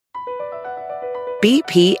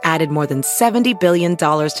BP added more than $70 billion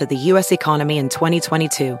to the U.S. economy in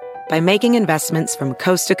 2022 by making investments from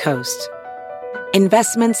coast to coast.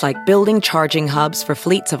 Investments like building charging hubs for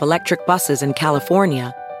fleets of electric buses in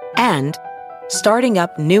California and starting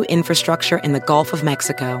up new infrastructure in the Gulf of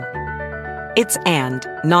Mexico. It's and,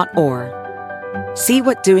 not or. See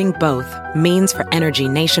what doing both means for energy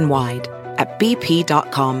nationwide at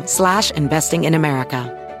bp.com/investing in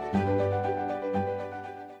America.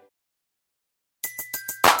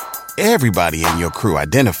 Everybody in your crew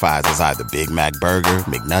identifies as either Big Mac Burger,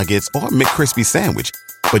 McNuggets, or McCrispy Sandwich.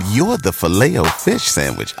 But you're the Filet-O-Fish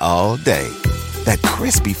Sandwich all day. That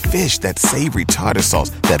crispy fish, that savory tartar sauce,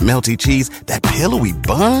 that melty cheese, that pillowy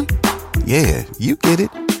bun. Yeah, you get it.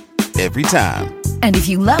 Every time. And if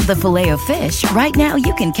you love the Filet-O-Fish, right now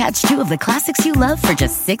you can catch two of the classics you love for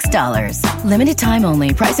just $6. Limited time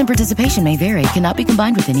only. Price and participation may vary. Cannot be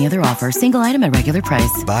combined with any other offer. Single item at regular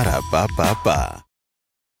price. Ba-da-ba-ba-ba.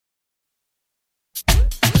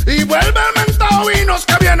 Y vuelve el mentado Vinos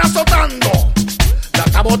que viene azotando. La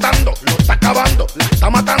está botando, lo está acabando, la está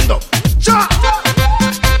matando. ¡Ya!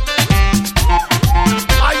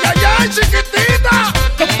 ¡Ay, ay, ay, chiquitita!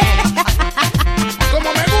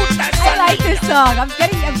 Como me gusta esa I like this song. I'm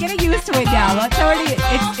getting used to it now.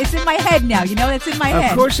 It's in my head now. You know, it's in my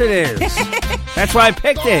head. Of course it is. That's why I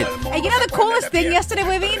picked it. And you know the coolest thing yesterday,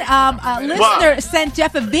 Wavine? A listener sent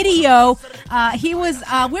Jeff a video. He was,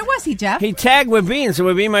 where was he, Jeff? He tagged Wabine, so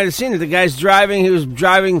Wabine might have seen it. The guy's driving. He was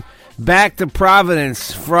driving back to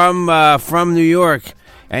Providence from New York,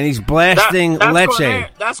 and he's blasting Leche.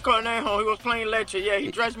 That's Cornejo. He was playing Leche. Yeah,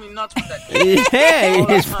 he drives me nuts with that. Yeah,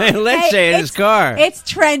 he's playing Leche in his car. It's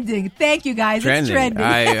trending. Thank you, guys. Trending. It's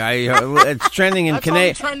trending. It's trending in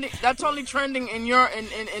Conejo. That's only trending in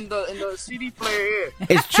the CD player here.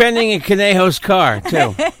 It's trending in Conejo's car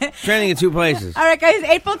too. It's trending in two places. All right, guys.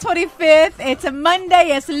 April 25th. It's a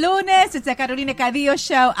Monday. It's lunes. It's a Carolina Cadillo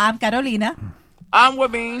show. I'm Carolina. I'm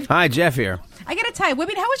Wabine. Hi, Jeff here. I gotta tell you,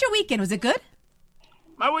 Wabine, how was your weekend? Was it good?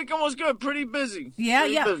 My weekend was good. Pretty busy. Yeah,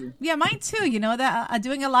 Pretty yeah, busy. yeah. Mine too. You know that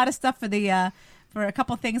doing a lot of stuff for the for a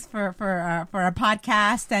couple things for our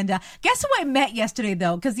podcast. And guess who I met yesterday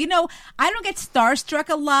though? Because you know I don't get starstruck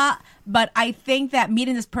a lot, but I think that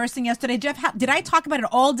meeting this person yesterday, Jeff. Did I talk about it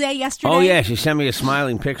all day yesterday? Oh yeah, she sent me a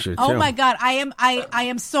smiling picture too. Oh my God, I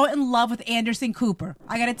am so in love with Anderson Cooper.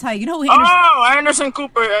 I got to tell you, you know who Anderson? Oh, Anderson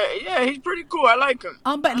Cooper. Yeah, he's pretty cool. I like him.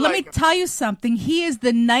 But let me tell you something. He is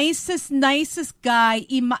the nicest guy,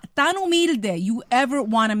 tan humilde you ever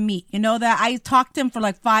want to meet. You know that? I talked to him for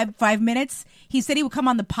like five minutes. He said he would come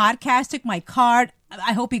on the podcast, took my card.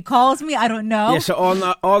 I hope he calls me. I don't know. Yeah, so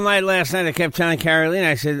all night last night I kept telling Carolina,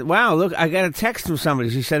 I said, wow, look, I got a text from somebody.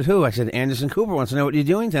 She said, who? I said, Anderson Cooper wants to know what you're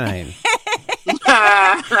doing tonight.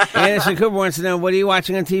 Anderson Cooper wants to know, what are you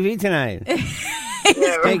watching on TV tonight?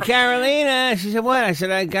 Hey, Carolina. She said, what? I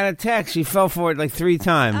said, I got a text. She fell for it like 3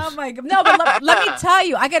 times. Oh, my God. No, but let me tell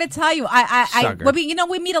you. I got to tell you. You know,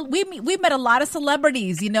 we met a lot of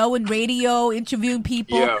celebrities, you know, in radio, interviewing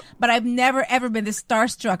people. Yeah. But I've never, ever been this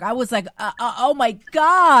starstruck. I was like, oh, my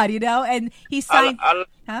God, you know. And he signed.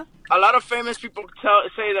 Huh? A lot of famous people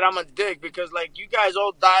say that I'm a dick because, like, you guys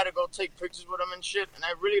all die to go take pictures with them and shit. And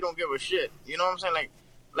I really don't give a shit. You know what I'm saying?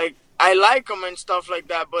 Like I like him and stuff like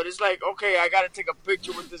that, but it's like, okay, I got to take a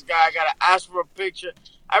picture with this guy. I got to ask for a picture.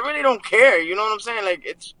 I really don't care. You know what I'm saying? Like,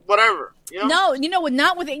 it's whatever. You know? No, you know what?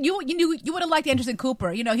 Not with you. You would have liked Anderson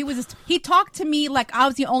Cooper. You know, he talked to me like I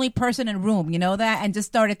was the only person in the room. You know that, and just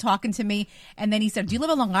started talking to me. And then he said, "Do you live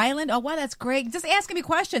on Long Island?" Oh, wow, that's great. Just asking me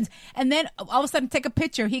questions. And then all of a sudden, take a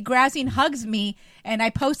picture. He grabs me and hugs me, and I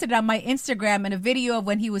posted it on my Instagram and a video of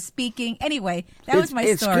when he was speaking. Anyway, that was my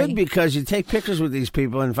story. It's good because you take pictures with these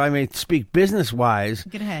people, and if I may speak business wise,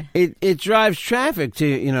 get ahead. It drives traffic to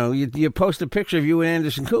you post a picture of you and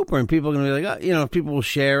Anderson Cooper, and people are going to be like, people will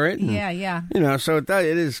share it. And, yeah. So it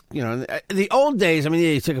is, the old days, I mean,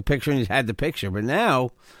 yeah, you took a picture and you had the picture, but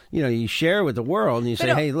now, you share it with the world and you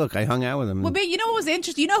say, hey, look, I hung out with him. Well, but you know what was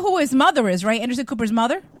interesting? You know who his mother is, right? Anderson Cooper's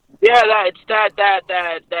mother? Yeah, it's that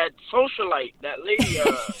socialite, that lady.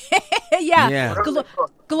 Yeah.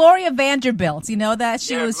 Gloria Vanderbilt. You know that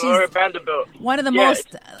she's Gloria Vanderbilt. One of the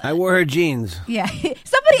most. I wore her jeans. Yeah,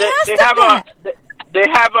 somebody asked him that. They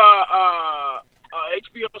have a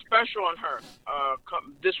HBO special on her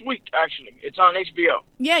this week. Actually, it's on HBO.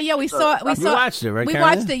 Yeah, we saw. You watched it, right? We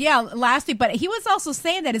watched it, last week. But he was also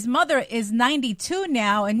saying that his mother is 92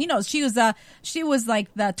 now, and she was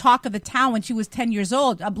like the talk of the town when she was 10 years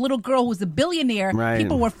old. A little girl who was a billionaire. Right.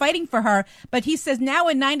 People were fighting for her, but he says now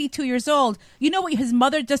at 92 years old, you know what his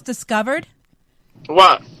mother just discovered?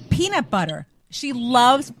 What? Peanut butter. She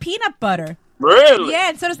loves peanut butter. Really? Yeah,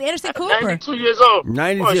 and so does Anderson Cooper. 92 years old.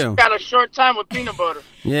 92. Oh, she got a short time with peanut butter.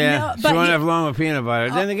 Yeah, No, she but won't he- have long with peanut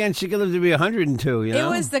butter. Then again, she could live to be 102, you know?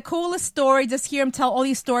 It was the coolest story. Just hear him tell all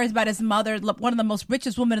these stories about his mother, one of the most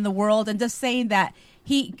richest women in the world, and just saying that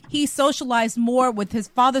he socialized more with his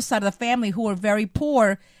father's side of the family, who were very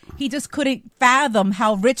poor. He just couldn't fathom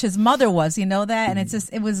how rich his mother was. You know that, and it's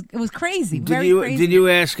just it was crazy. Crazy. Did you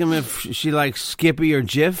ask him if she likes Skippy or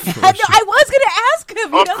Jif? Or I was going to ask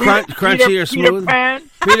him. You know? Crunchy or smooth?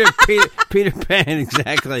 Peter Pan. Peter Pan,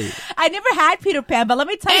 exactly. I never had Peter Pan, but let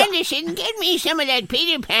me tell you. Anderson, get me some of that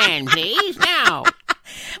Peter Pan, please, now.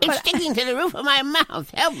 It's sticking to the roof of my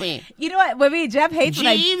mouth. Help me. You know what? Maybe Jeff hates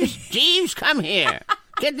when Jeeves, come here.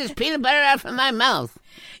 Get this peanut butter out from my mouth.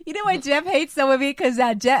 You know what Jeff hates though with me? Because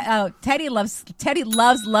Teddy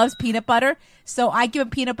loves peanut butter. So I give him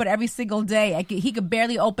peanut butter every single day. He could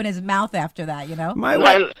barely open his mouth after that, you know? My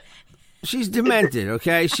wife, she's demented,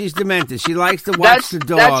 okay? She's demented. She likes to watch the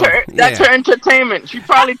dog. That's her entertainment. She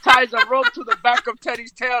probably ties a rope to the back of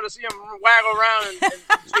Teddy's tail to see him waggle around and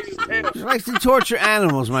chase his tail. She likes to torture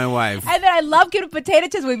animals, my wife. And then I love giving potato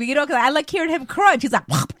chips with me, you know, because I like hearing him crunch. He's like,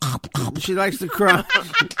 She likes to crunch.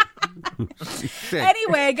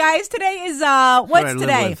 Anyway, guys, today is what's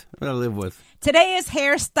today? What I live with. Today is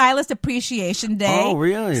Hairstylist Appreciation Day. Oh,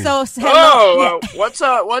 really? So, What's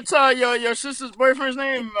your sister's boyfriend's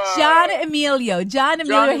name? John Emilio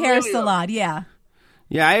Hair Salon. Yeah.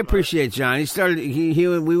 Yeah, I appreciate John. He started.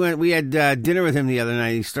 We had dinner with him the other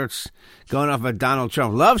night. He starts going off about Donald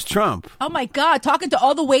Trump. Loves Trump. Oh my God! Talking to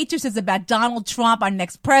all the waitresses about Donald Trump, our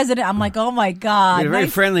next president. I'm like, oh my God! He had a very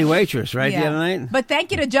friendly waitress, right? Yeah. The other night. But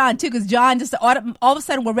thank you to John too, because John just all of a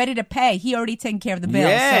sudden we're ready to pay. He already taken care of the bill.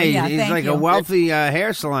 Yeah, so, yeah, he's thank like you. a wealthy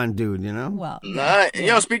hair salon dude, you know. Well,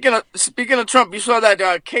 Yo, speaking of Trump, you saw that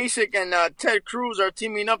Kasich and Ted Cruz are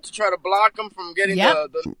teaming up to try to block him from getting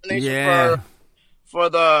the nomination for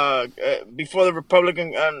the before the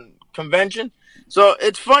Republican convention. So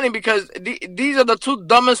it's funny because these are the two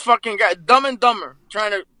dumbest fucking guys, Dumb and Dumber,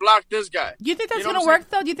 trying to block this guy. Do you think that's going to work,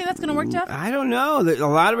 though? Do you think that's going to work, Jeff? I don't know. A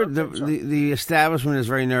lot of it, the establishment is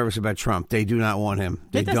very nervous about Trump. They do not want him.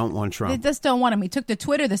 They don't want Trump. They just don't want him. He took to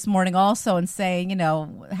Twitter this morning also and saying, you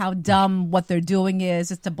know, how dumb what they're doing is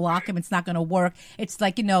just to block him. It's not going to work. It's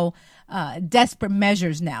like, you know, desperate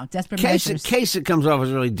measures now. Measures. Kasich comes off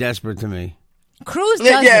as really desperate to me. Cruz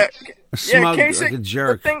doesn't. A smug, Kasich, like a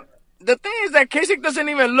jerk. The thing is that Kasich doesn't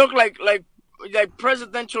even look like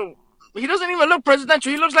presidential. He doesn't even look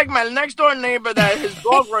presidential. He looks like my next door neighbor that his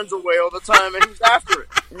dog runs away all the time and he's after it.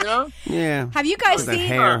 You know? Yeah. Have you guys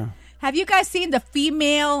seen the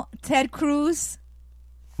female Ted Cruz?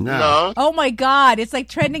 No. Oh my God, it's like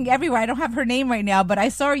trending everywhere. I don't have her name right now, but I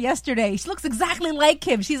saw her yesterday. She looks exactly like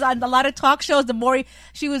him. She's on a lot of talk shows.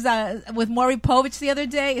 She was with Maury Povich the other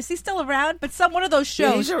day. Is he still around? But one of those shows.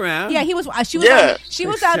 Yeah, he's around. Yeah, he was. She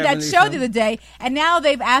was on that show the other day, and now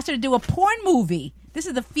they've asked her to do a porn movie. This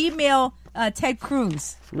is the female Ted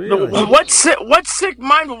Cruz. Really? What sick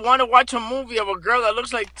mind would want to watch a movie of a girl that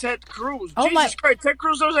looks like Ted Cruz? Oh Jesus Christ, Ted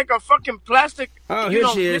Cruz looks like a fucking plastic. Oh, here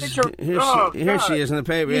she is. Miniature. Here she is in the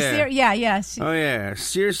paper. Yeah. Yeah. Oh yeah,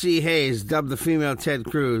 Circe Hayes dubbed the female Ted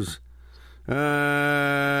Cruz,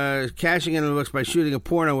 cashing in the looks by shooting a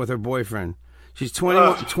porno with her boyfriend. She's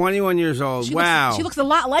 21 years old. She looks a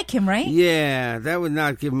lot like him, right? Yeah, that would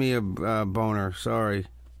not give me a boner. Sorry.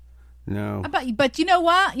 No. But you know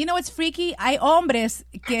what? You know what's freaky? Hay hombres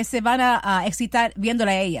que se van a excitar viéndola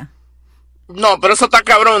a ella. No, pero eso está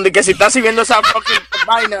cabrón. De que si estás viendo esa fucking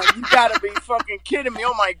vaina, you gotta be fucking kidding me.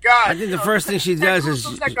 Oh my God. I think the first thing she does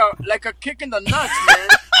is like a kick in the nuts, man.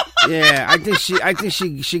 Yeah, I think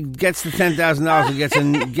she gets the $10,000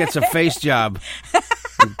 and gets a face job.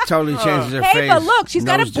 Totally changes her face. Hey, but look, she's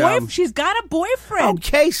got a boyfriend.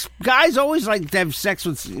 Okay, guys always like to have sex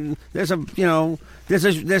with. There's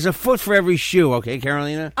a foot for every shoe. Okay,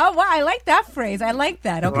 Carolina. Oh wow, I like that phrase. I like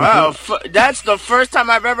that. Okay. Wow, that's the first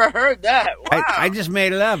time I've ever heard that. Wow. I just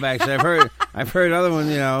made it up. Actually, I've heard other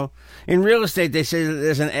ones. You know, in real estate they say that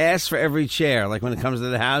there's an ass for every chair. Like when it comes to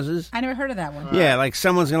the houses. I never heard of that one. Yeah, like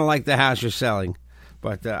someone's gonna like the house you're selling.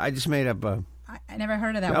 But I just made up. I never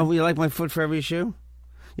heard of that one. Oh, you like my foot for every shoe?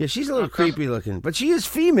 Yeah, she's a little creepy looking, but she is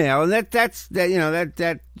female, and that's you know.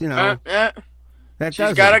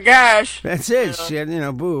 She's got a gash. That's it. She had,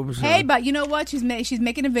 boobs. So. Hey, but you know what? She's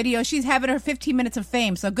making a video. She's having her 15 minutes of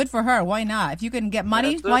fame. So good for her. Why not? If you can get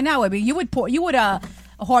money, why not? I mean, you would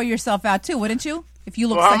whore yourself out too, wouldn't you? If you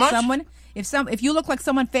look like someone. If you look like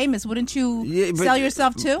someone famous, wouldn't you sell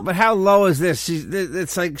yourself too? But how low is this?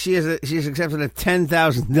 It's like she's accepted a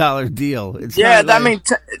 $10,000 deal. It's yeah, not I mean,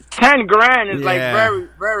 10 grand is like Yeah. very,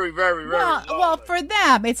 very, very, very. Well, for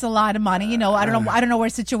them, it's a lot of money. You know, I don't know where her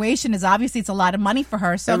situation is. Obviously, it's a lot of money for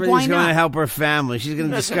her. So why Everything's going to not? help her family. She's going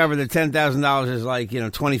to discover that $10,000 is like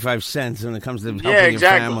 25 cents when it comes to helping exactly. your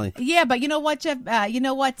family. Yeah, but you know what, Jeff? You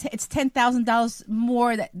know what? It's $10,000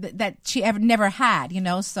 more that she ever never had.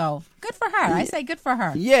 So good for her. I say good for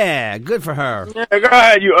her. Yeah, good for her. Yeah, go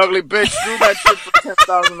ahead, you ugly bitch. Do that shit for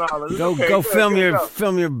 $10,000. Go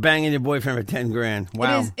film your banging your boyfriend for 10 grand.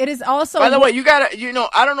 Wow. It is also. By the way, you gotta,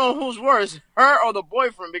 I don't know who's worse, her or the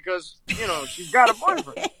boyfriend, because she's got a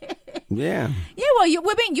boyfriend. Yeah. Yeah, well, you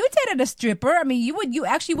dated a stripper. I mean, you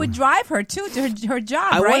actually would drive her too to her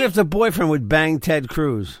job, I right? wonder if the boyfriend would bang Ted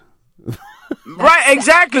Cruz. Right,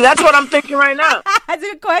 exactly. That's what I'm thinking right now. That's a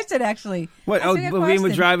good question, actually. What? That's a good Levine would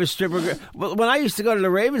question. drive a stripper. Well, when I used to go to the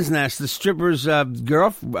Raven's Nest, the strippers'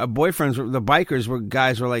 boyfriends, the bikers,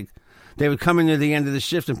 were like, they would come in near the end of the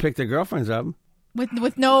shift and pick their girlfriends up.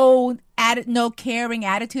 With no caring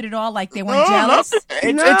attitude at all, like they weren't jealous.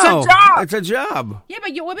 It's a job. It's a job. Yeah,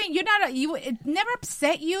 but you're not. It never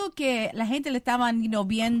upset you que la gente le estaban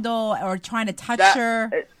viendo or trying to touch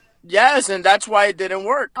her. Yes, and that's why it didn't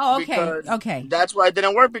work. Oh, okay, okay. That's why it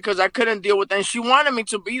didn't work, because I couldn't deal with it. And she wanted me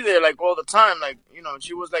to be there, like, all the time. Like,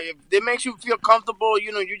 she was like, if it makes you feel comfortable,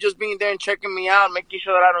 you just being there and checking me out, making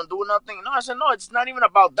sure that I don't do nothing. No, I said, no, it's not even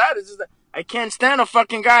about that. It's just that I can't stand a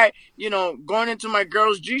fucking guy, going into my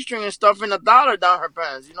girl's G-string and stuffing $1 down her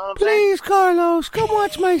pants. You know what I'm saying? Please, Carlos, come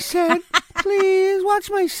watch my set. Please,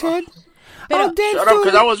 watch my set. I'll dance Shut up,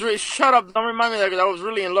 because I was really... Shut up. Don't remind me of that, because I was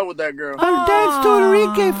really in love with that girl. I'll dance to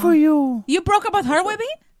Enrique for you. You broke up with her, Webby?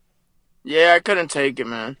 Yeah, I couldn't take it,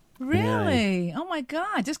 man. Really? Yeah. Oh, my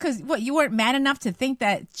God. Just because, you weren't mad enough to think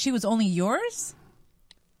that she was only yours?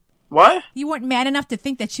 What? You weren't mad enough to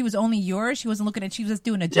think that she was only yours? She wasn't looking at... She was just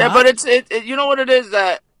doing a job? Yeah, but it's you know what it is,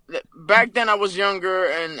 that back then I was younger,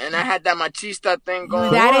 and I had that machista thing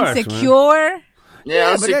going. That insecure? Man.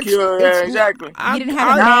 Yeah, I'm secure. Yeah, exactly. You didn't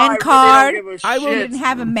have a man card. You didn't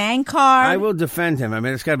have a man card. I will defend him. I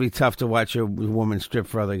mean, it's got to be tough to watch a woman strip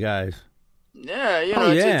for other guys. Yeah,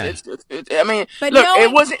 it's I mean, but look,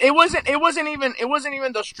 it wasn't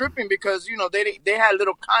even the stripping, because they had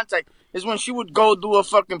little contact. It's when she would go do a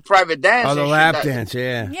fucking private dance. Oh, the lap dance,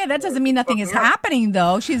 yeah. Yeah, that doesn't mean nothing is happening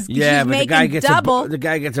though. She's but making the guy gets double. the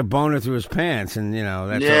guy gets a boner through his pants, and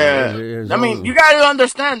that's I mean, you got to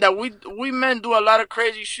understand that we men do a lot of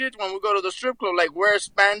crazy shit when we go to the strip club, like wear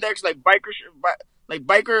spandex, like biker,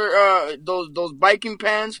 those biking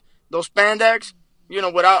pants, those spandex,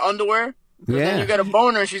 without underwear. Yeah. Then you get a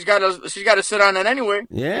boner, and she's got to sit on it anyway.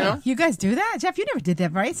 Yeah. You guys do that, Jeff? You never did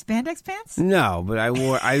that, right? Spandex pants? No, but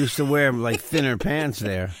I used to wear like thinner pants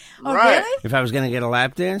there. Oh, right. Really? If I was going to get a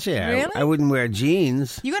lap dance, yeah. Really? I wouldn't wear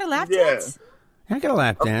jeans. You got a lap dance? I got a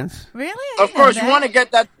lap dance. Really? Of course, you want to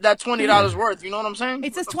get that $20 worth. You know what I'm saying?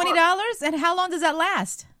 It says $20, and how long does that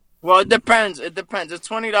last? Well, it depends. It's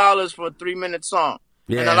 $20 for a 3-minute song.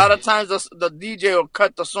 Yeah. And a lot of times the DJ will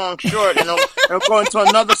cut the song short and it'll go into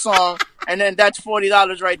another song, and then that's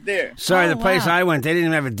 $40 right there. Sorry, the place I went, they didn't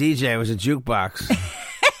even have a DJ. It was a jukebox.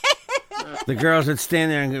 The girls would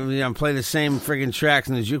stand there and play the same friggin' tracks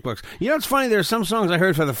in the jukebox. You know what's funny? There are some songs I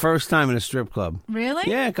heard for the first time in a strip club. Really?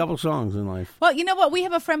 Yeah, a couple songs in life. Well, you know what? We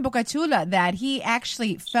have a friend, Bocachula, that he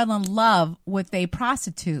actually fell in love with a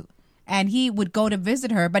prostitute, and he would go to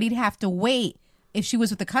visit her, but he'd have to wait if she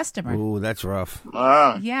was with a customer. Ooh, that's rough.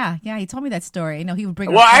 Yeah, he told me that story. He would bring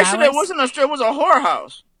her flowers. Actually, it wasn't a strip; it was a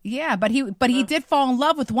whorehouse. Yeah, but he did fall in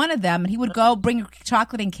love with one of them, and he would go bring her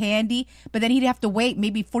chocolate and candy, but then he'd have to wait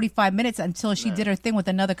maybe 45 minutes until she did her thing with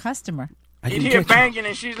another customer. You'd hear banging,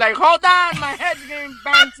 and she's like, "Hold on, my head's getting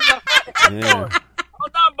banged to the door.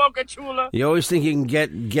 Hold on, Bocachula." You always think you can get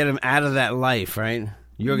him out of that life, right?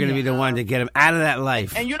 You're going to be the one to get him out of that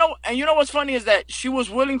life. And you know what's funny is that she was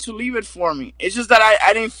willing to leave it for me. It's just that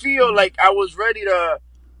I didn't feel like I was ready to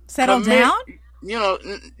settle down.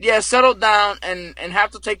 Settle down and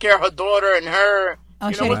have to take care of her daughter and her.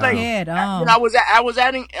 Oh, she had a kid. Oh. I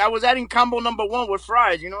was adding combo number 1 with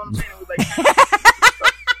fries. You know what I'm saying? It was like.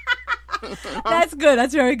 That's good.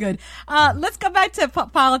 That's very good. Let's go back to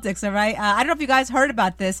politics, all right? I don't know if you guys heard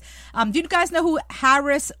about this. Do you guys know who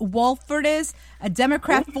Harris Wohlford is? A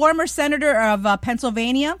Democrat, former senator of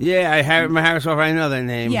Pennsylvania. Yeah, Harris Wohlford. I know that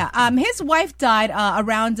name. Yeah. His wife died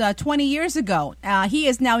around 20 years ago. He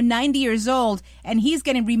is now 90 years old, and he's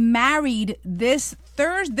getting remarried this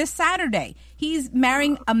Saturday. He's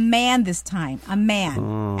marrying a man this time. A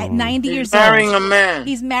man at 90 years old. Marrying a man.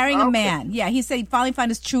 He's marrying a man. Yeah, he said he finally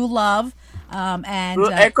found his true love.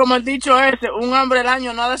 Es como el dicho ese, un hombre al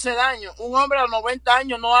año no hace daño. Un hombre a los 90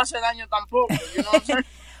 años no hace daño tampoco. You know what I'm saying?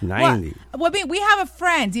 90. Well, we have a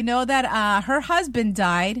friend, you know, that her husband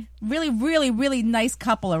died. Really, really, really nice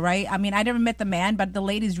couple, right? I mean, I never met the man, but the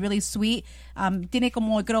lady's really sweet. Tiene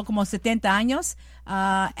creo como 70 años.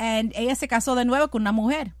 And ella se casó de nuevo con una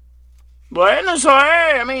mujer. Bueno, so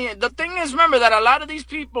I mean, the thing is, remember that a lot of these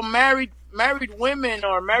people married women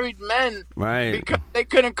or married men, right? Because they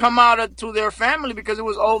couldn't come out to their family because it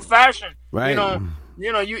was old fashioned, right?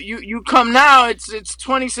 You know, you come now. It's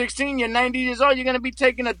 2016. You're 90 years old. You're gonna be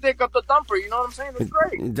taking a dick up the thumper. You know what I'm saying? It's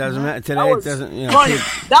great. It doesn't matter today. It doesn't. You know, funny.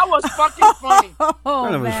 That was fucking funny.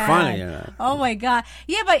 Oh, it was funny. You know. Oh my god.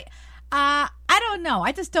 Yeah, but. I don't know.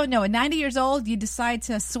 I just don't know. At 90 years old, you decide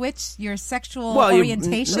to switch your sexual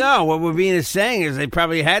orientation? No, what Wabine is saying is they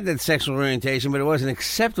probably had that sexual orientation, but it wasn't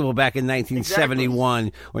acceptable back in 1971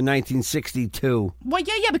 or 1962. Well,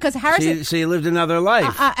 yeah, because Harrison... So you lived another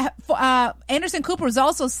life. Anderson Cooper was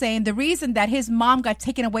also saying the reason that his mom got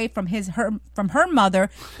taken away from her mother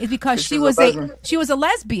is because she was a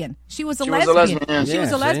lesbian. She was a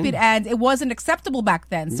lesbian, and it wasn't acceptable back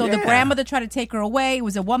then. So the grandmother tried to take her away. It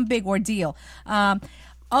was a one big ordeal. Also,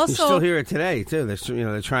 you still hear it today too.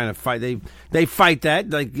 They're trying to fight. They fight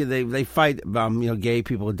that, like they fight gay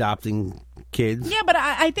people adopting kids. Yeah, but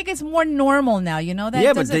I think it's more normal now. You know that.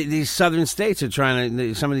 Yeah, but these southern states are trying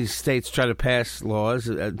to. Some of these states try to pass laws.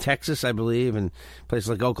 Texas, I believe, and places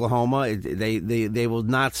like Oklahoma, they will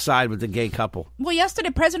not side with the gay couple. Well, yesterday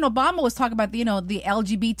President Obama was talking about the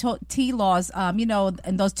LGBT laws.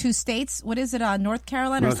 In those two states. What is it? North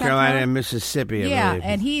Carolina and Mississippi. Yeah,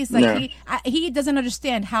 and he's like he doesn't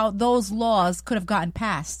understand how those laws could have gotten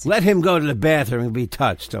passed. Let him go to the bathroom and be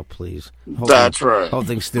touched. Oh, please. That's right. Whole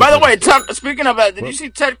thing's stupid. By the way, speaking of that, did you see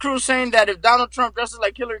Ted Cruz saying that if Donald Trump dresses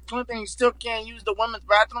like Hillary Clinton, he still can't use the women's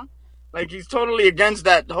bathroom? Like, he's totally against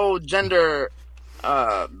that whole gender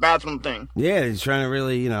bathroom thing. Yeah, he's trying to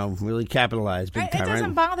really capitalize big time. It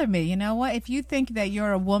doesn't bother me. You know what? If you think that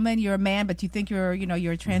you're a woman, you're a man, but you think you're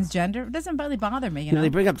transgender, it doesn't really bother me. You know? They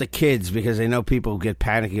bring up the kids because they know people get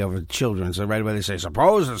panicky over children. So right away they say,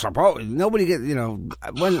 suppose. Nobody get, I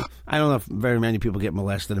don't know if very many people get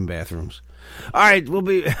molested in bathrooms. All right, we'll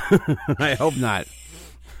be, I hope not.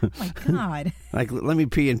 Oh my God. Let me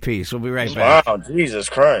pee in peace. We'll be right back. Wow, Jesus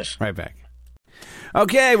Christ. Right back.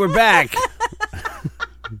 Okay, we're back.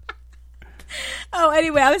 Oh,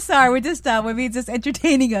 anyway, I'm sorry. We're just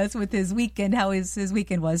entertaining us with his weekend, how his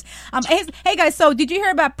weekend was. Hey guys, so did you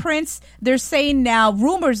hear about Prince? They're saying now,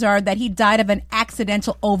 rumors are that he died of an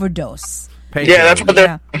accidental overdose. Yeah, that's what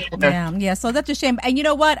they're... Yeah, so that's a shame. And you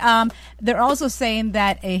know what? They're also saying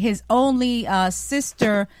that his only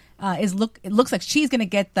sister... it looks like she's going to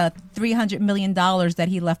get the $300 million that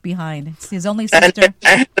he left behind. It's his only sister.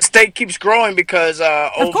 And the state keeps growing because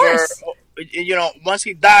once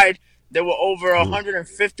he died, there were over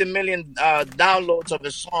 150 million downloads of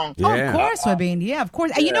his song. Yeah. Oh, of course, Wabine. Of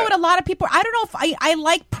course. And you know what? A lot of people, I don't know if I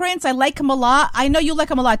like Prince. I like him a lot. I know you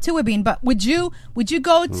like him a lot too, Wabine. But would you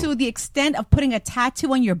go to the extent of putting a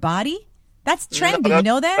tattoo on your body? That's trendy. You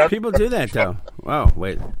know that? People do that, though. Wow,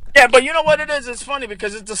 wait. Yeah, but you know what it is? It's funny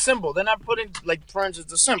because it's a symbol. They're not putting, like, Prince as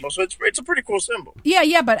the symbol. So it's a pretty cool symbol.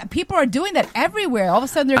 Yeah, but people are doing that everywhere. All of a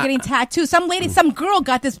sudden, they're getting tattoos. Some girl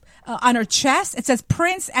got this on her chest. It says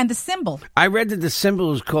Prince and the symbol. I read that the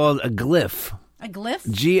symbol is called a glyph. A glyph?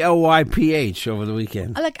 Glyph over the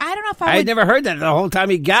weekend. I don't know if I had never heard that the whole time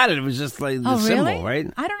he got it. It was just like the symbol,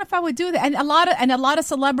 right? I don't know if I would do that. And a lot of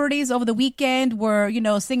celebrities over the weekend were,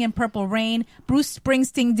 singing Purple Rain. Bruce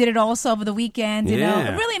Springsteen did it also over the weekend. You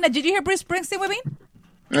know, really? Did you hear Bruce Springsteen with me?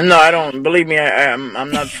 No, I don't. Believe me, I'm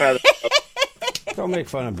not fat. Don't make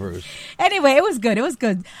fun of Bruce. Anyway, it was good.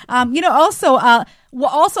 We're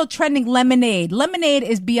also trending Lemonade. Lemonade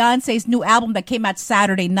is Beyonce's new album that came out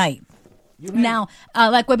Saturday night. Now,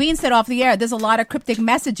 like Wabine said off the air, there's a lot of cryptic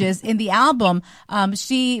messages in the album.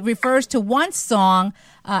 She refers to one song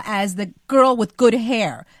as the girl with good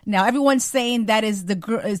hair. Now, everyone's saying that is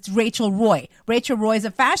is Rachel Roy. Rachel Roy is a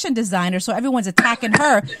fashion designer, so everyone's attacking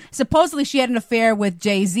her. Supposedly, she had an affair with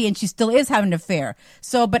Jay-Z, and she still is having an affair.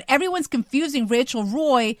 But everyone's confusing Rachel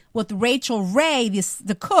Roy with Rachel Ray,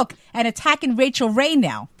 the cook, and attacking Rachel Ray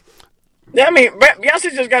now. Yeah, I mean,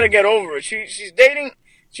 Beyonce just got to get over it. She's dating.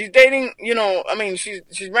 She's dating,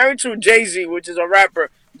 she's married to Jay-Z, which is a rapper.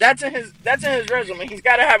 That's in his resume. He's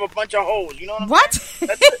got to have a bunch of hoes. You know what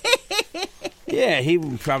I'm saying? Yeah, he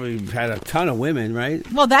probably had a ton of women, right?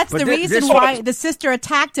 Well, that's the reason why the sister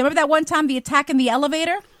attacked him. Remember that one time the attack in the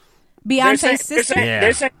elevator? Beyonce's sister?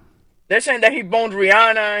 They're they're saying that he boned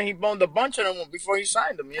Rihanna and he boned a bunch of them before he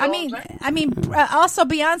signed them. You know I mean, also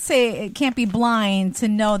Beyonce can't be blind to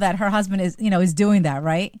know that her husband is doing that,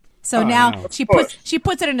 right? So now she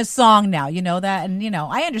puts it in a song now, you know that, and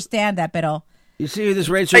I understand that, but you see who this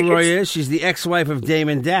Rachel Roy is? She's the ex-wife of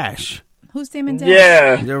Damon Dash. Who's Damon Dash?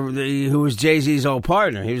 Yeah, who was Jay-Z's old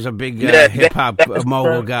partner. He was a big hip hop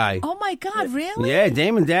mogul guy. Oh my God, really? Yeah,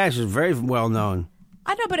 Damon Dash is very well known.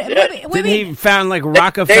 I know, but didn't he found like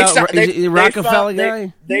Rockefeller? Rockefeller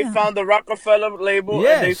guy? They found the Rockefeller label.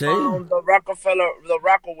 Yeah, and they found the Rockefeller, the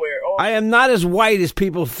Rockaware. Oh. I am not as white as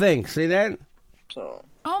people think. See that? So.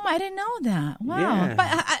 Oh, I didn't know that. Wow. Yeah.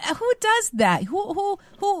 But who does that? Who?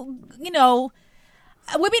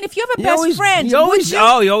 I mean, if you have a best friend, you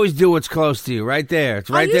always do what's close to you, right there. It's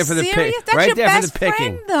right there for the pick. That's right your there best for the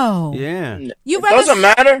picking. friend, though. Yeah. It doesn't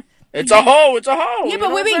matter. It's a hoe. It's a hoe. Yeah, but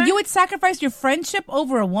you would sacrifice your friendship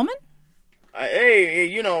over a woman?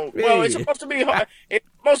 Hey, well, it's supposed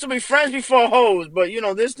to be friends before hoes, but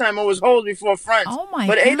this time it was hoes before friends. Oh my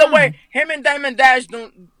But God. either way, him and Diamond Dash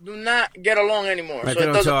do not get along anymore. Right, so they it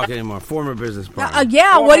don't doesn't talk matter. anymore. Former business partner.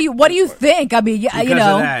 Yeah. What do you think? I mean, Because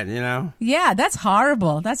of that, Yeah, that's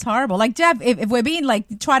horrible. That's horrible. Like Jeff, if we're being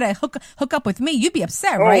like try to hook up with me, you'd be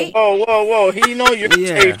upset, right? Whoa! He know you're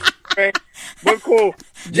safe. Okay? We're cool.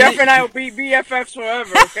 Jeff and I will be BFFs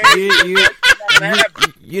forever. Okay.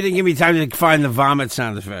 You didn't give me time to find the vomit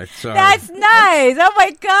sound effect. Sorry. That's nice. Oh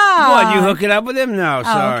my God. What, you hooking up with him? No,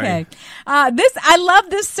 sorry. Okay. I love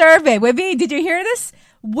this survey. Wait, did you hear this?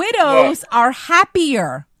 Widows are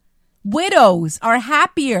happier. Widows are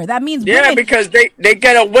happier. That means women, because they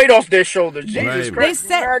get a weight off their shoulders. Jesus Right. Christ.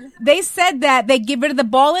 they said that they get rid of the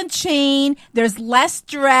ball and chain. There's less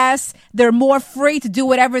stress. They're more free to do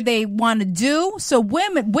whatever they want to do. So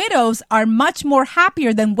widows are much more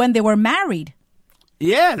happier than when they were married.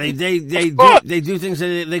 Yeah, they do things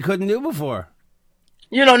that they couldn't do before.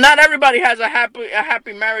 Not everybody has a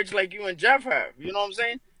happy marriage like you and Jeff have. You know what I'm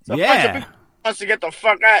saying? So a bunch of people wants to get the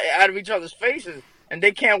fuck out of each other's faces, and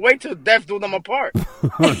they can't wait till death do them apart.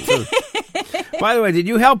 By the way, did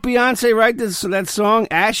you help Beyonce write that song?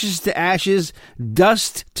 Ashes to ashes,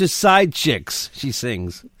 dust to side chicks, she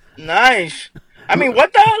sings. Nice. I mean,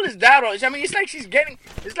 what the hell is that? I mean, it's like she's getting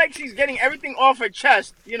everything off her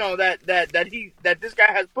chest. That this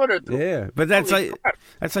guy has put her through. Yeah, but it's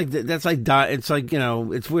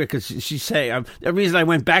weird because she say the reason I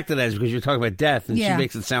went back to that is because you're talking about death, and she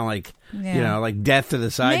makes it sound like like death to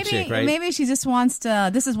the side chick, right? Maybe she just wants to.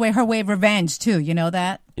 This is her way of revenge too. You know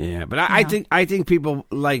that? Yeah, but I think people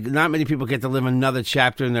not many people get to live another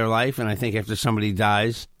chapter in their life, and I think after somebody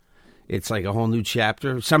dies, it's like a whole new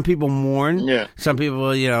chapter. Some people mourn. Yeah. Some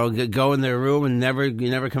people, go in their room and you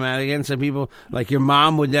never come out again. Some people, like your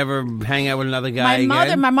mom, would never hang out with another guy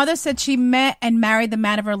again. My mother said she met and married the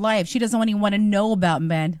man of her life. She doesn't even want to know about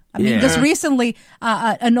men. I mean, just recently,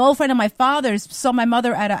 an old friend of my father's saw my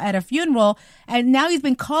mother at a funeral, and now he's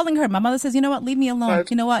been calling her. My mother says, "You know what? Leave me alone.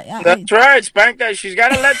 You know what? That's right. Spank that. She's got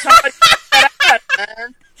to let somebody get that out,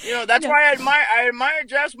 man. That's why I admire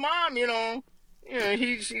Jeff's mom.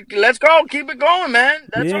 Let's go, keep it going, man.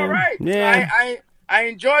 That's all right. Yeah. I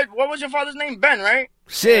enjoyed. What was your father's name? Ben, right?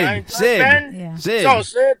 Sid. Ben. Yeah. Sid. So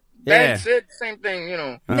Sid. Ben, Yeah. Sid, same thing.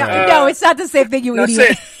 No, it's not the same thing, you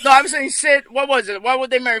idiot. Sid. No, I'm saying Sid. What was it? What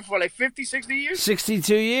would they marry for? Like 50, 60 years?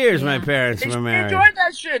 62 years my parents were married. Enjoy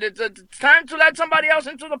that shit. It's time to let somebody else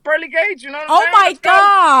into the pearly gates. You know what I'm Oh saying? my Let's go.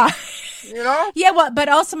 God. Yeah, well, but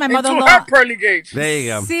also my Into mother-in-law. her pearly gates. There you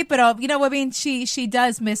go. See, but you know what I mean? She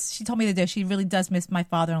does miss. She told me today she really does miss my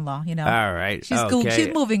father-in-law. All right. She's okay. She's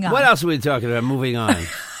moving on. What else are we talking about? Moving on.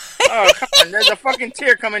 Oh, come on. There's a fucking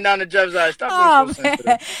tear coming down the Jeff's eye. Stop being so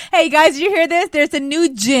sensitive. Hey, guys, did you hear this? There's a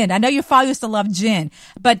new gin. I know your father used to love gin,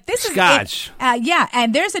 but this is Scotch.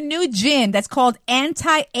 And there's a new gin that's called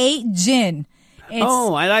Anti-Age Gin.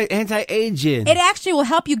 I like anti-aging. It actually will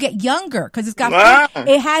help you get younger because it's got Wow.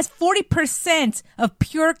 it has 40% of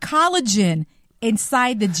pure collagen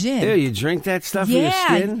inside the gin. Ew, you drink that stuff for your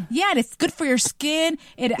skin? Yeah, and it's good for your skin.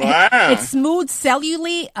 Wow. It's smooth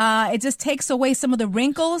cellulite. It just takes away some of the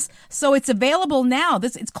wrinkles. So it's available now.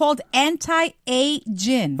 It's called Anti-Age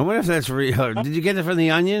Gin. I wonder if that's real. Did you get it from The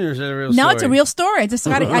Onion, or is it a real story? No, it's a real story. I just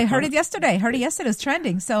got it. I heard it yesterday. It was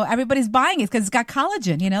trending. So everybody's buying it because it's got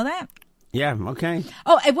collagen. You know that? Yeah, okay.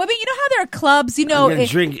 Oh, and women, you know how there are clubs, I'm gonna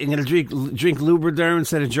drink Lubriderm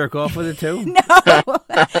instead of jerk off with it too? No.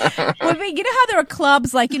 Women, you know how there are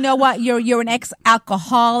clubs like, you know what, you're an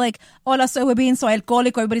ex-alcoholic. Hola, soy Webin, soy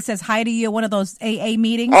alcohólico. Everybody says hi to you. One of those AA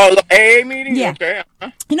meetings. Oh, the AA meetings? Yeah. Okay.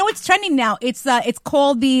 You know what's trending now? It's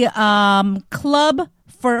called the Club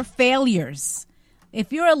for Failures.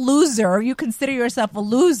 if you're a loser, or you consider yourself a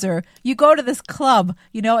loser, you go to this club,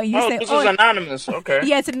 and you say, this is anonymous. Okay.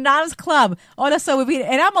 Yeah, it's an anonymous club.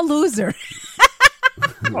 And I'm a loser.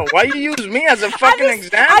 Oh, why you use me as a fucking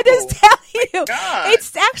example? I just tell you, God.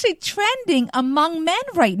 it's actually trending among men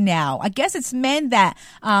right now. I guess it's men that,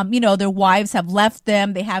 their wives have left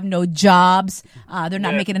them. They have no jobs. They're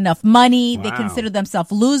not making enough money. Wow. They consider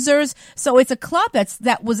themselves losers. So it's a club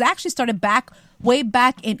that was actually started way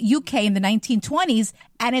back in UK in the 1920s,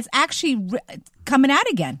 and it's actually coming out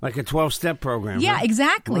again. Like a 12-step program. Yeah, right?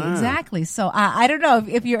 exactly, Wow. exactly. So I don't know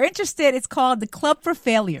if you're interested. It's called the Club for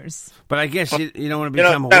Failures. But I guess you don't want to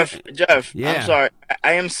become a Jeff, Yeah. I'm sorry.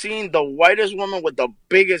 I am seeing the whitest woman with the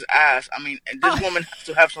biggest ass. I mean, and this woman has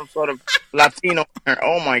to have some sort of Latino in her.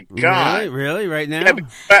 Oh, my God. Really? Right now? Yeah,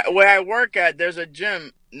 but where I work at, there's a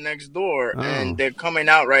gym next door, and they're coming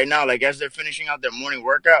out right now, like as they're finishing out their morning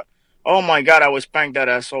workout. Oh, my God, I was spanked that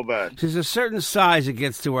ass so bad. There's a certain size it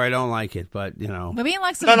gets to where I don't like it, but, Webin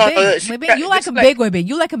likes him No, big. she- Webin, you like it's him like- big, Webin.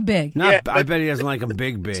 You like him big. I bet he doesn't like them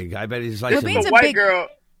big. I bet he's like Webin's This a is a white big- girl.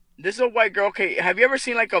 This is a white girl. Okay, have you ever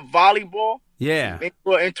seen like a volleyball Yeah.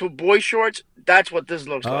 into boy shorts? That's what this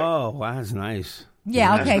looks like. Oh, wow, that's nice.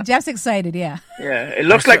 Yeah, okay. Jeff's excited, yeah. Yeah, it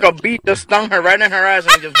looks like a bee just stung her right in her ass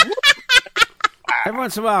and just. Whoop. Every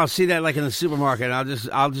once in a while, I'll see that like in the supermarket. And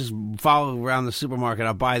I'll just follow around the supermarket.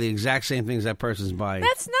 I'll buy the exact same things that person's buying.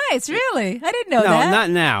 That's nice, really. I didn't know No, that.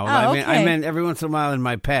 not now. Oh, I okay. meant every once in a while in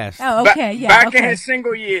my past. Oh, okay, yeah. Back okay. in his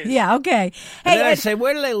single years. Yeah, okay. And Hey, then I and say,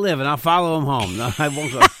 where do they live? And I'll follow them home. No, I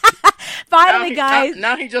won't go. finally, guys.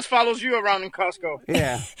 Now he just follows you around in Costco.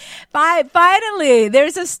 Yeah. Finally,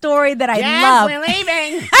 there's a story that I Jeff, love. we're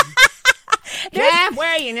leaving. Jeff, where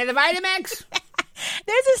are you? Near the Vitamix?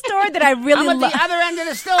 There's a story that I really I'm at love. the other end of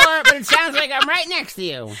the store, but it sounds like I'm right next to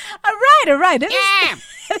you. All right. There's Yeah.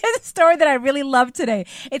 there's a story that I really love today.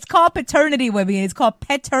 It's called paternity, Webby. It's called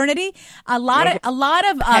paternity. A lot of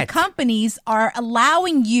companies are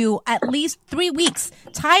allowing you at least 3 weeks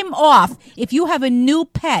time off if you have a new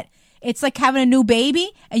pet. It's like having a new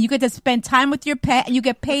baby, and you get to spend time with your pet, and you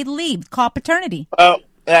get paid leave. It's called paternity.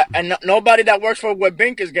 And nobody that works for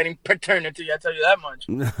Webink is getting paternity. I tell you that much.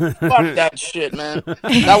 Fuck that shit, man.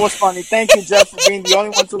 That was funny. Thank you, Jeff, for being the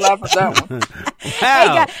only one to laugh at that one. Wow.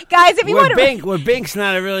 Hey, guys, if you want to... Bink's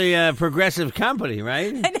not a really progressive company,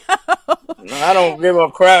 right? I don't give a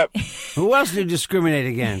crap. Who else do you discriminate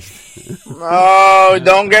against? Oh,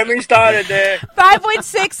 don't get me started there.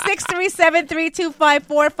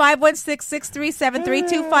 516-637-3254,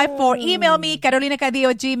 516-637-3254. Email me,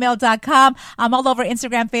 carolinacadillo@gmail.com. I'm all over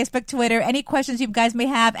Instagram, Facebook, Twitter. Any questions you guys may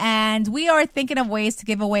have. And we are thinking of ways to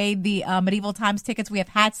give away the Medieval Times tickets. We have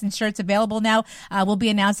hats and shirts available now. We'll be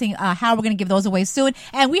announcing how we're going to give those away soon.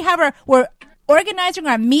 And we're organizing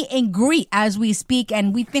our meet and greet as we speak,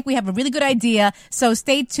 and we think we have a really good idea. So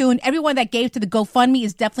stay tuned. Everyone that gave to the GoFundMe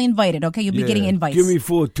is definitely invited. Okay, you'll be getting invites. Give me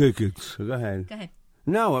 4 tickets. Go ahead. What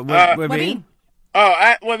No, do you Webin? mean? Oh,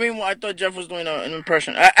 at Webin, I thought Jeff was doing an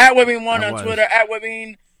impression. At Webin1 I on was. Twitter, at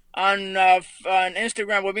Webin on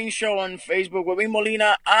Instagram, Webin Show on Facebook, Webin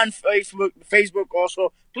Molina on Facebook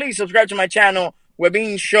also. Please subscribe to my channel,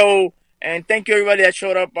 Webin Show. And thank you, everybody that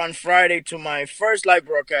showed up on Friday to my first live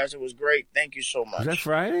broadcast. It was great. Thank you so much. Was that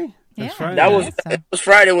Friday? Yeah. That's Friday. That was, so. it was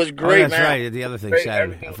Friday. It was great, oh, that's man. right. The other thing, Great.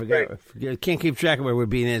 Saturday. Everything I was forgot. great. Can't keep track of where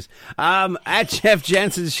Webin is. At Jeff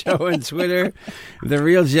Jensen Show on Twitter, The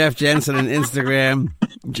Real Jeff Jensen on Instagram,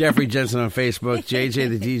 Jeffrey Jensen on Facebook,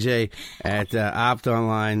 JJ the DJ at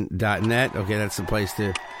optonline.net. Okay, that's the place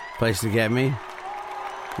to get me.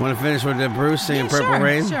 Want to finish with Bruce singing Purple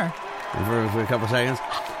Rain? Sure. For a couple seconds.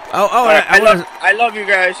 I love you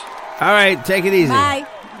guys. All right, take it easy. Bye.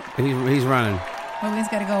 He's running. He's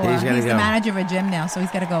got to go. He's gotta he's go. the manager of a gym now, so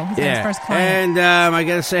he's got to go. He's got his first client. And I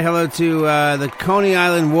got to say hello to the Coney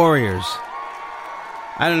Island Warriors.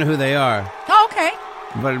 I don't know who they are, Oh, okay.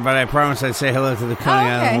 but I promise I'd say hello to the Coney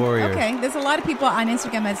Island Warriors. Okay. There's a lot of people on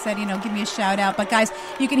Instagram that said, give me a shout out. But guys,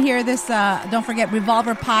 you can hear this. Don't forget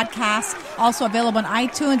Revolver Podcast, also available on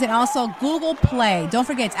iTunes and also Google Play. Don't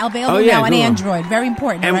forget, it's available now on Google. Android. Very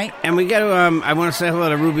important, right? And we got to. I want to say hello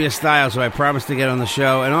to Rubia Styles, who I promised to get on the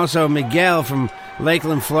show, and also Miguel from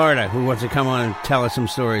Lakeland, Florida, who wants to come on and tell us some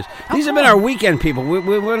stories. These have been our weekend people. We're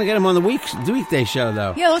going to get them on the weekday show,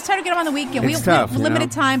 though. Yeah, let's try to get them on the weekend. It's tough, we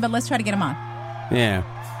limited time, but let's try to get them on. Yeah.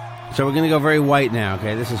 So we're going to go very white now,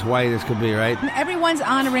 okay? This is white as could be, right? Everyone's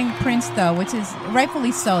honoring Prince, though, which is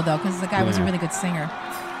rightfully so, though, because the guy was a really good singer.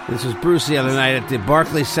 This was Bruce the other night at the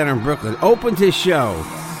Barclays Center in Brooklyn. Opened his show.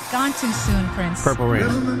 Gone too soon, Prince. Purple Rain.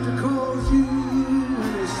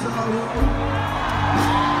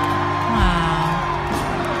 Wow.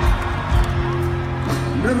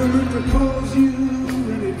 Never meant to cause you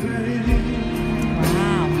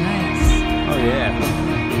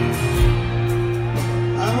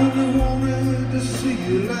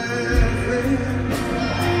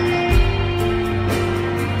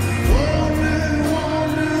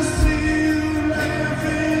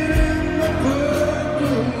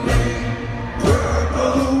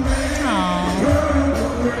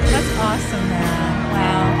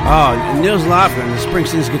Oh, Nils Lofgren,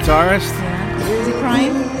 Springsteen's guitarist? Yeah. Is he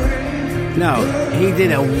crying? No, he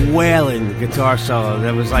did a wailing guitar solo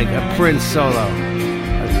that was like a Prince solo.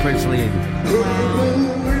 A Prince lead.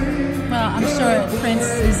 Well, I'm sure Prince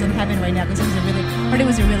is in heaven right now because he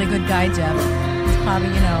was a really good guy, Jeff. He's probably,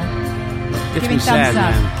 giving thumbs up.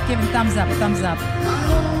 Man. Giving thumbs up.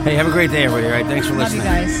 Hey, have a great day, everybody. All right, thanks for listening.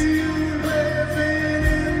 Love you guys.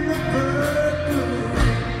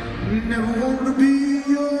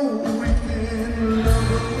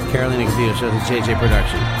 Carolina Cadillo Show, the JJ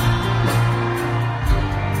production.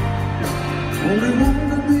 Only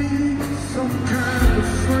wanna be some kind of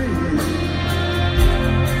friend.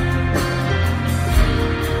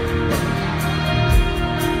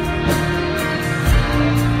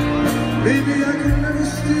 Baby, I can never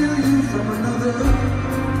steal you from another.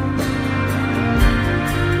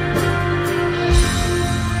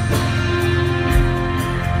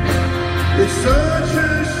 It's such a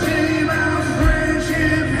shame our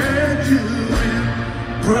friendship had you in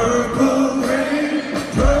purple rain,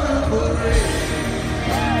 purple rain.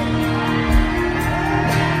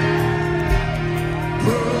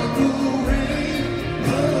 Purple rain,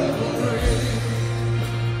 purple rain.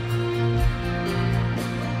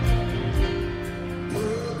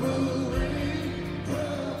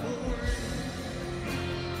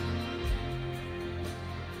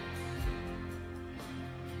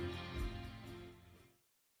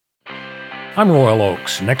 I'm Royal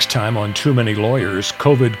Oakes. Next time on Too Many Lawyers,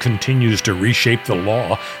 COVID continues to reshape the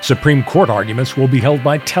law. Supreme Court arguments will be held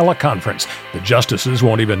by teleconference. The justices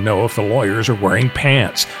won't even know if the lawyers are wearing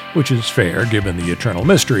pants, which is fair given the eternal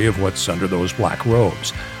mystery of what's under those black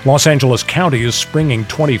robes. Los Angeles County is springing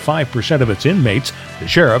 25% of its inmates. The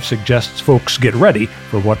sheriff suggests folks get ready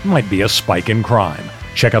for what might be a spike in crime.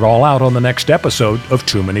 Check it all out on the next episode of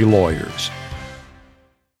Too Many Lawyers.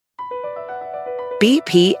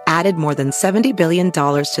 BP added more than $70 billion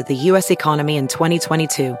to the U.S. economy in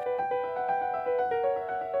 2022.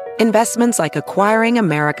 Investments like acquiring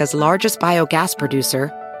America's largest biogas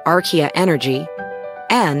producer, Archaea Energy,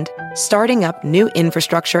 and starting up new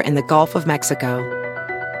infrastructure in the Gulf of Mexico.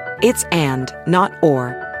 It's and, not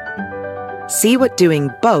or. See what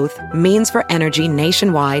doing both means for energy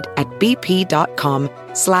nationwide at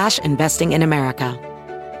bp.com/investing in America.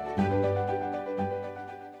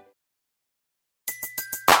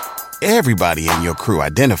 Everybody in your crew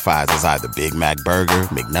identifies as either Big Mac Burger,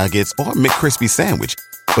 McNuggets, or McCrispy Sandwich.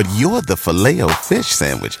 But you're the Filet-O-Fish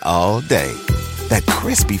Sandwich all day. That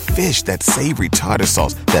crispy fish, that savory tartar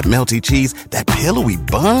sauce, that melty cheese, that pillowy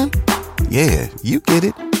bun. Yeah, you get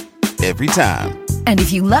it. Every time. And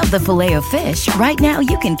if you love the Filet-O-Fish, right now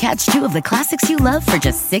you can catch two of the classics you love for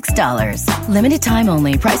just $6. Limited time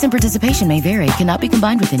only. Price and participation may vary. Cannot be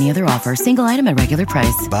combined with any other offer. Single item at regular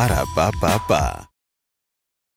price. Ba-da-ba-ba-ba.